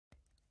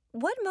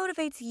What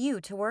motivates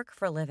you to work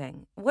for a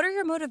living? What are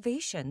your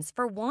motivations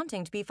for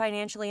wanting to be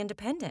financially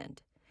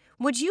independent?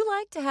 Would you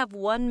like to have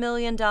 $1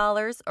 million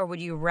or would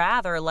you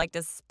rather like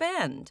to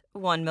spend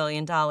 $1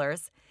 million?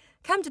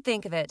 Come to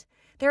think of it,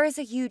 there is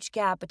a huge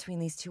gap between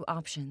these two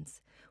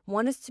options.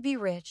 One is to be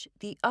rich,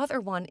 the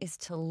other one is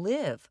to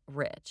live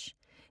rich.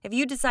 If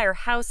you desire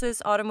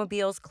houses,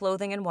 automobiles,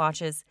 clothing, and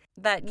watches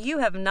that you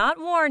have not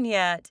worn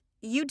yet,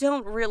 you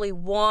don't really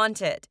want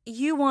it.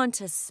 You want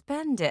to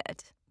spend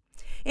it.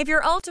 If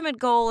your ultimate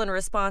goal and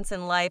response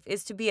in life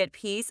is to be at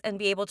peace and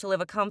be able to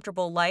live a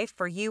comfortable life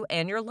for you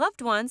and your loved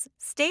ones,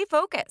 stay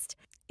focused.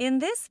 In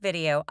this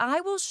video,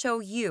 I will show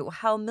you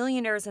how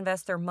millionaires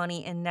invest their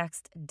money in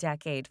next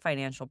decade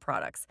financial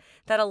products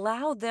that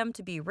allow them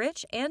to be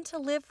rich and to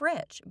live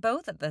rich,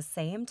 both at the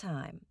same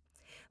time.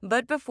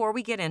 But before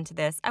we get into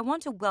this, I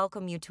want to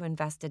welcome you to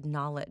Invested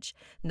Knowledge.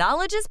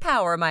 Knowledge is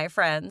power, my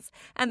friends,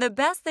 and the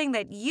best thing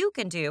that you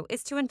can do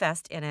is to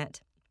invest in it.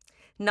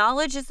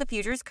 Knowledge is the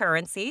future's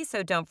currency,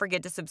 so don't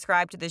forget to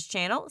subscribe to this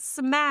channel,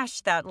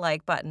 smash that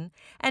like button,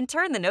 and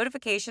turn the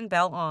notification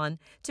bell on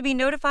to be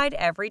notified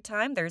every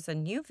time there's a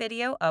new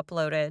video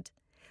uploaded.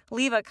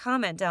 Leave a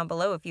comment down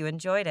below if you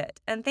enjoyed it,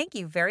 and thank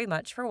you very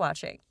much for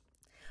watching.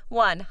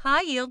 1.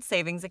 High-yield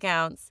savings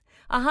accounts.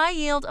 A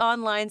high-yield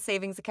online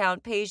savings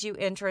account pays you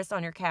interest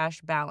on your cash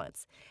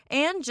balance.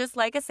 And just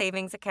like a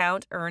savings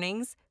account,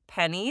 earnings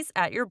pennies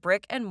at your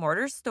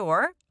brick-and-mortar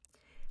store,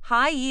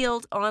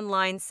 high-yield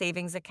online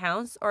savings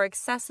accounts are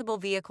accessible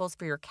vehicles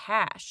for your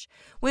cash.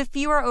 With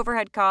fewer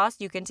overhead costs,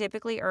 you can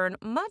typically earn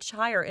much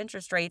higher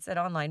interest rates at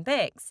online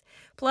banks.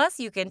 Plus,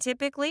 you can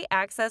typically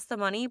access the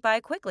money by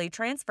quickly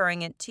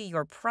transferring it to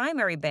your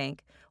primary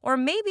bank or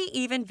maybe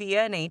even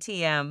via an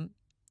ATM.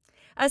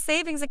 A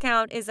savings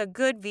account is a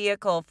good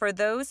vehicle for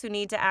those who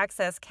need to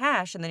access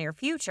cash in the near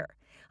future.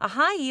 A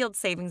high-yield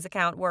savings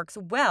account works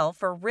well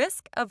for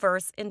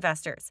risk-averse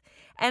investors,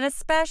 and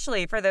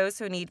especially for those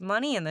who need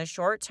money in the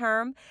short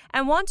term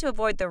and want to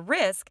avoid the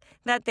risk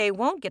that they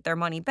won't get their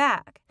money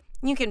back.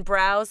 You can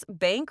browse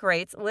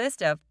Bankrate's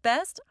list of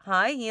best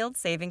high-yield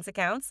savings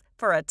accounts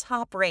for a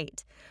top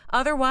rate.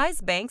 Otherwise,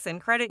 banks and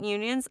credit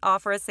unions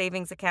offer a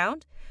savings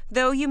account,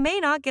 though you may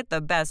not get the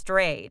best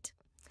rate.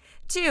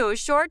 2.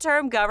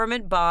 Short-term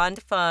government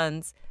bond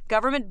funds.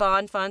 Government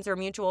bond funds are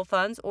mutual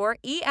funds, or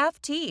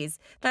EFTs,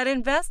 that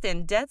invest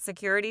in debt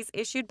securities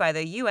issued by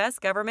the U.S.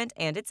 government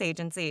and its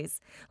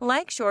agencies.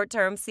 Like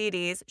short-term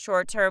CDs,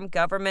 short-term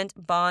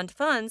government bond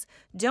funds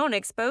don't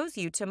expose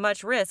you to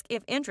much risk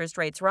if interest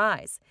rates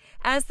rise,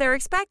 as they're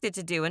expected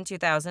to do in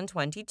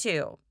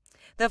 2022.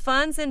 The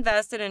funds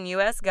invested in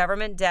U.S.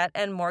 government debt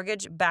and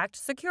mortgage-backed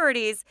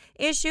securities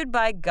issued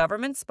by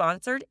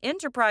government-sponsored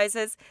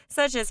enterprises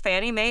such as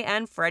Fannie Mae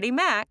and Freddie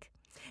Mac.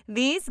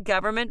 These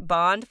government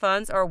bond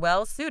funds are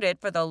well suited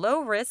for the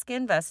low-risk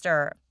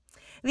investor.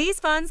 These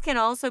funds can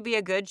also be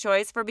a good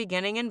choice for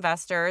beginning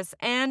investors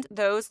and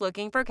those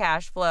looking for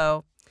cash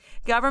flow.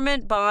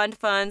 Government bond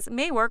funds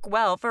may work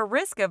well for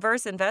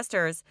risk-averse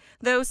investors,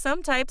 though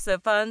some types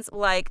of funds,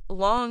 like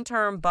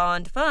long-term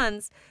bond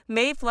funds,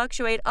 may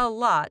fluctuate a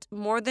lot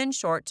more than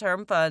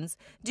short-term funds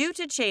due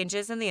to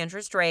changes in the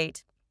interest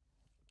rate.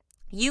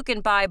 You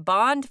can buy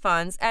bond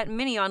funds at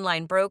many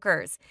online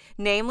brokers,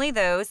 namely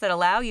those that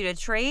allow you to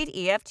trade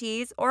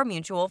EFTs or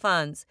mutual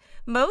funds.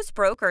 Most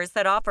brokers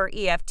that offer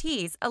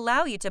EFTs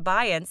allow you to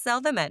buy and sell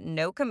them at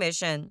no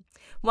commission,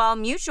 while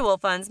mutual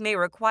funds may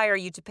require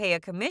you to pay a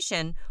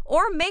commission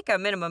or make a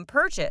minimum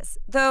purchase,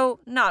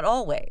 though not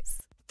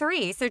always.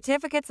 3.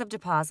 Certificates of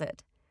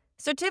deposit.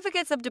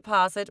 Certificates of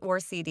deposit, or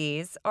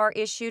CDs, are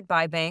issued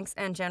by banks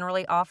and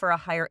generally offer a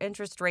higher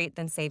interest rate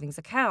than savings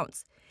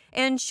accounts.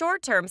 And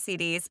short-term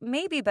CDs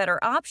may be better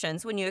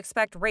options when you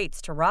expect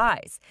rates to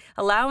rise,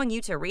 allowing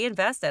you to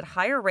reinvest at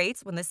higher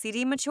rates when the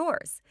CD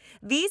matures.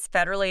 These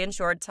federally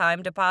insured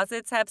time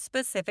deposits have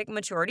specific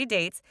maturity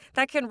dates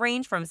that can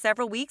range from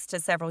several weeks to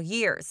several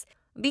years.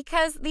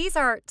 Because these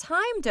are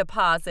time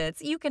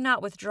deposits, you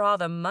cannot withdraw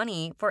the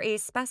money for a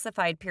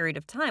specified period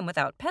of time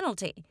without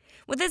penalty.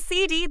 With a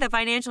CD, the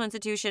financial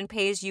institution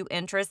pays you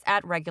interest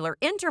at regular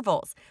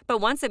intervals, but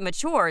once it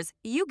matures,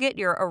 you get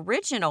your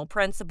original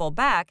principal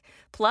back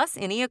plus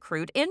any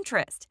accrued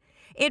interest.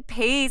 It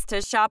pays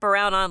to shop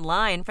around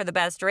online for the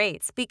best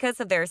rates. Because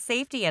of their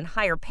safety and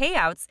higher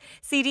payouts,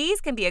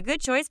 CDs can be a good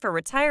choice for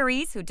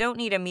retirees who don't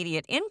need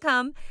immediate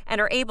income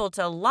and are able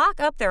to lock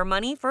up their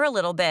money for a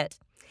little bit.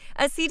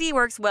 A CD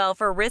works well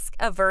for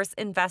risk-averse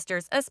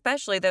investors,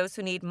 especially those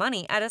who need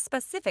money at a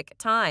specific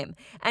time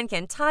and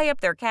can tie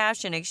up their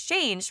cash in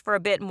exchange for a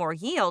bit more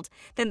yield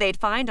than they'd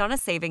find on a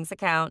savings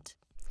account.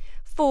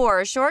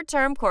 4.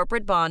 Short-term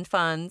corporate bond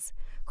funds.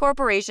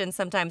 Corporations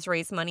sometimes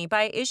raise money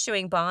by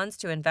issuing bonds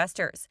to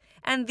investors,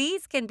 and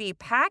these can be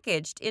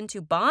packaged into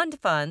bond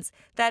funds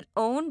that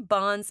own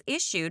bonds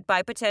issued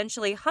by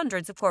potentially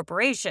hundreds of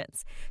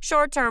corporations.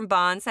 Short-term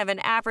bonds have an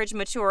average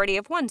maturity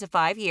of 1 to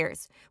 5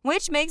 years,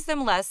 which makes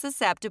them less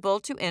susceptible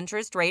to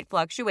interest rate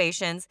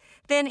fluctuations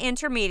than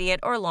intermediate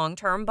or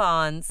long-term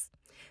bonds.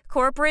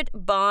 Corporate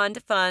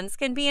bond funds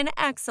can be an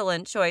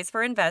excellent choice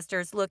for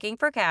investors looking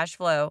for cash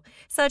flow,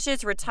 such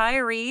as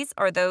retirees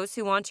or those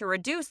who want to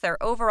reduce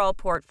their overall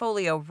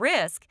portfolio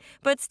risk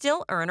but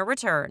still earn a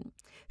return.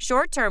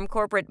 Short-term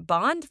corporate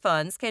bond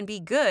funds can be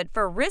good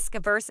for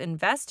risk-averse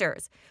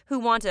investors who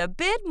want a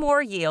bit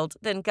more yield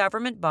than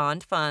government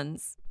bond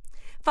funds.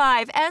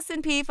 5.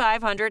 S&P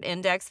 500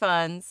 Index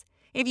Funds.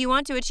 If you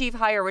want to achieve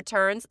higher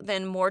returns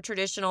than more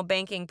traditional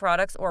banking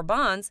products or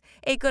bonds,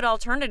 a good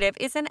alternative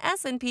is an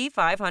S&P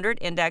 500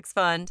 index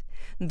fund.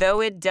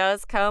 Though it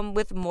does come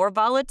with more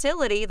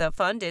volatility, the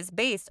fund is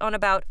based on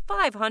about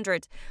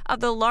 500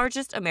 of the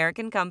largest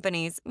American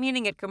companies,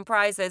 meaning it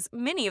comprises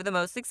many of the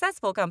most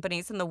successful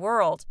companies in the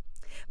world.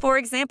 For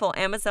example,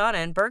 Amazon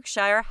and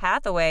Berkshire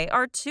Hathaway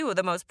are two of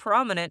the most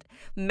prominent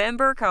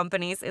member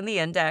companies in the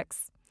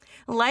index.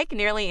 Like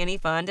nearly any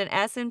fund, an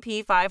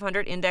S&P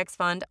 500 index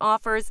fund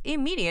offers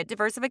immediate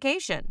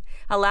diversification,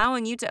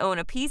 allowing you to own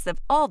a piece of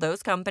all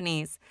those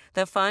companies.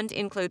 The fund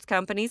includes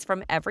companies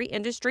from every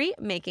industry,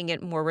 making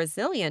it more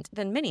resilient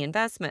than many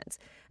investments.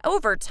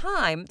 Over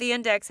time, the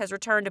index has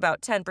returned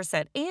about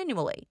 10%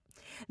 annually.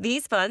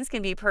 These funds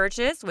can be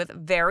purchased with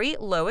very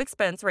low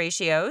expense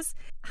ratios,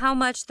 how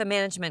much the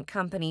management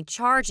company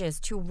charges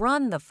to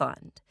run the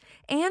fund.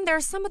 And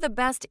they're some of the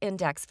best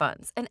index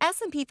funds. An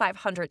S&P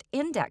 500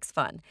 index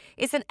fund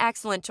is an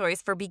excellent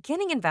choice for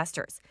beginning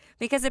investors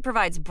because it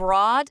provides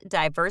broad,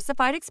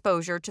 diversified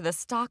exposure to the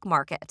stock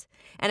market.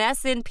 An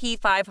S&P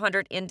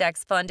 500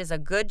 index fund is a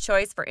good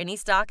choice for any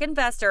stock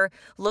investor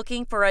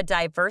looking for a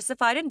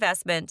diversified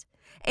investment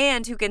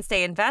and who can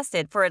stay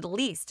invested for at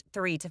least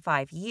 3 to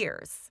 5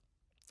 years.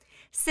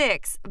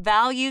 6.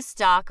 Value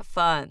stock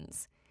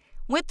funds.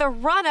 With the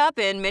run-up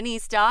in many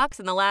stocks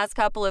in the last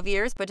couple of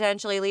years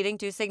potentially leading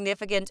to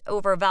significant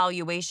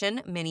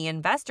overvaluation, many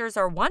investors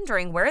are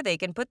wondering where they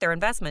can put their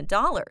investment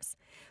dollars.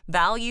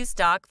 Value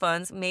stock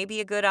funds may be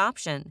a good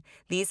option.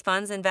 These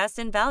funds invest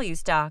in value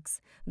stocks,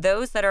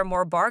 those that are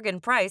more bargain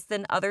priced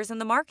than others in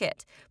the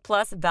market.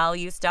 Plus,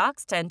 value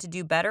stocks tend to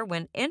do better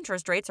when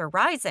interest rates are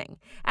rising,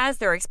 as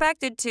they're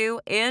expected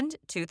to in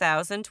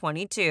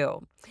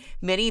 2022.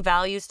 Many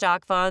value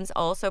stock funds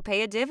also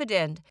pay a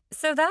dividend,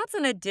 so that's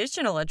an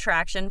additional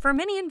attraction for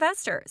many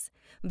investors.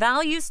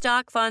 Value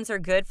stock funds are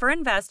good for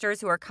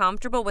investors who are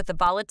comfortable with the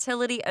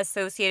volatility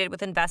associated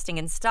with investing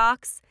in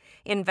stocks.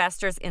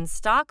 Investors in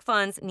stock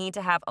funds need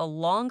to have a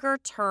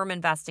longer-term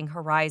investing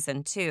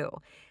horizon, too,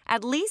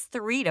 at least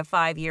 3 to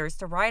 5 years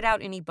to ride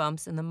out any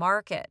bumps in the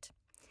market.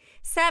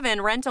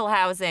 7. Rental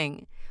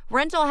housing.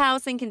 Rental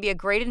housing can be a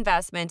great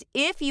investment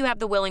if you have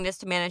the willingness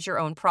to manage your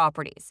own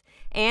properties.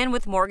 And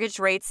with mortgage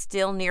rates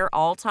still near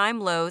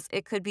all-time lows,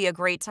 it could be a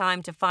great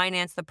time to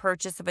finance the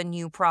purchase of a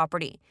new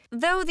property.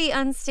 Though the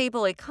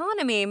unstable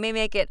economy may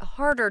make it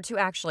harder to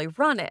actually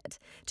run it.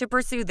 To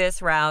pursue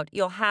this route,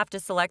 you'll have to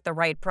select the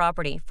right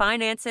property,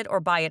 finance it,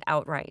 or buy it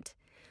outright.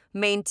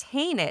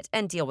 Maintain it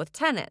and deal with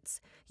tenants.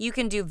 You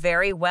can do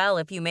very well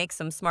if you make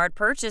some smart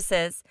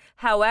purchases.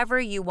 However,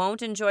 you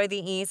won't enjoy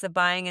the ease of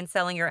buying and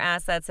selling your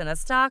assets in a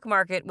stock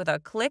market with a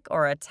click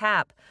or a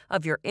tap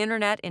of your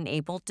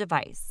internet-enabled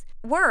device.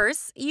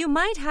 Worse, you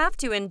might have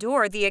to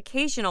endure the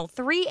occasional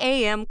 3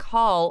 a.m.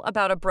 call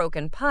about a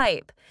broken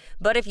pipe.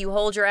 But if you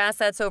hold your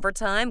assets over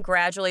time,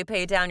 gradually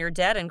pay down your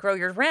debt, and grow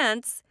your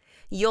rents,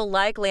 you'll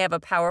likely have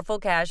a powerful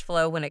cash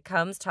flow when it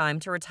comes time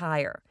to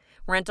retire.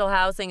 Rental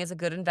housing is a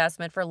good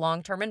investment for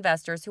long-term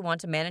investors who want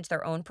to manage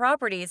their own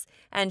properties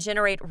and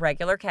generate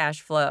regular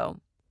cash flow.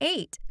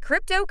 8.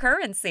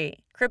 Cryptocurrency.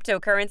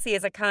 Cryptocurrency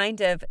is a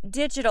kind of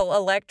digital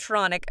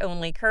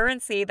electronic-only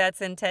currency that's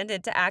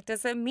intended to act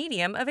as a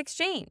medium of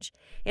exchange.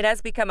 It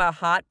has become a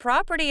hot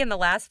property in the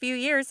last few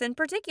years in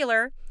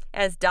particular,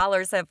 as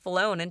dollars have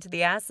flown into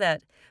the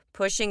asset,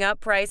 pushing up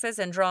prices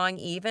and drawing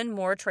even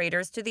more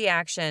traders to the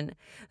action.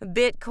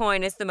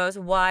 Bitcoin is the most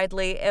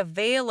widely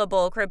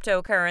available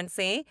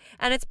cryptocurrency,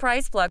 and its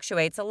price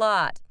fluctuates a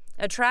lot,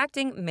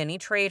 attracting many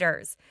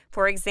traders.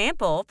 For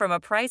example, from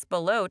a price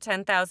below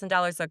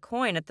 $10,000 a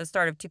coin at the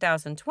start of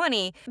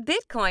 2020,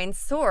 Bitcoin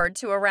soared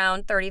to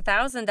around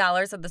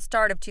 $30,000 at the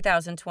start of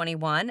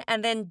 2021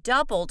 and then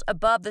doubled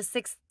above the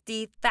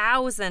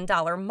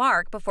 $60,000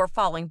 mark before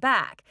falling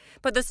back.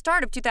 But the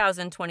start of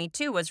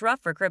 2022 was rough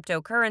for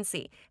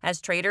cryptocurrency,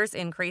 as traders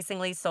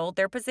increasingly sold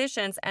their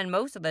positions and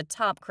most of the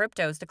top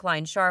cryptos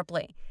declined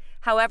sharply.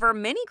 However,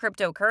 many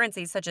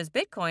cryptocurrencies such as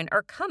Bitcoin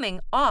are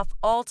coming off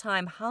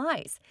all-time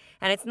highs,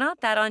 and it's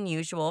not that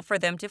unusual for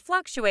them to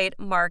fluctuate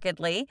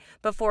markedly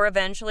before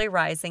eventually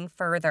rising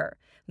further.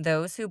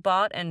 Those who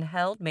bought and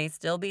held may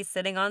still be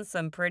sitting on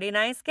some pretty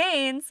nice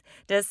gains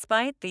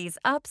despite these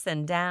ups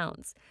and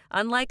downs.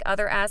 Unlike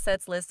other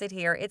assets listed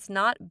here, it's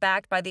not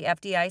backed by the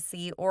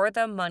FDIC or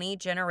the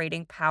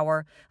money-generating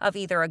power of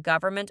either a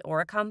government or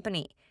a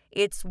company.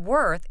 Its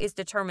worth is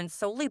determined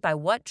solely by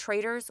what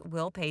traders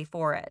will pay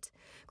for it.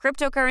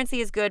 Cryptocurrency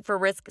is good for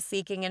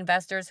risk-seeking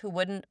investors who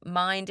wouldn't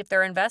mind if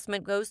their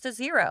investment goes to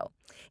zero,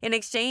 in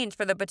exchange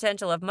for the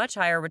potential of much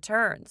higher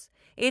returns.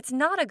 It's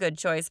not a good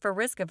choice for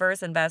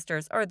risk-averse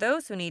investors or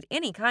those who need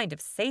any kind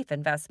of safe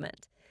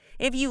investment.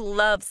 If you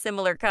love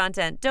similar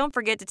content, don't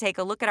forget to take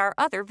a look at our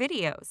other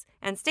videos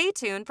and stay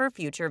tuned for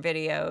future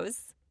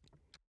videos.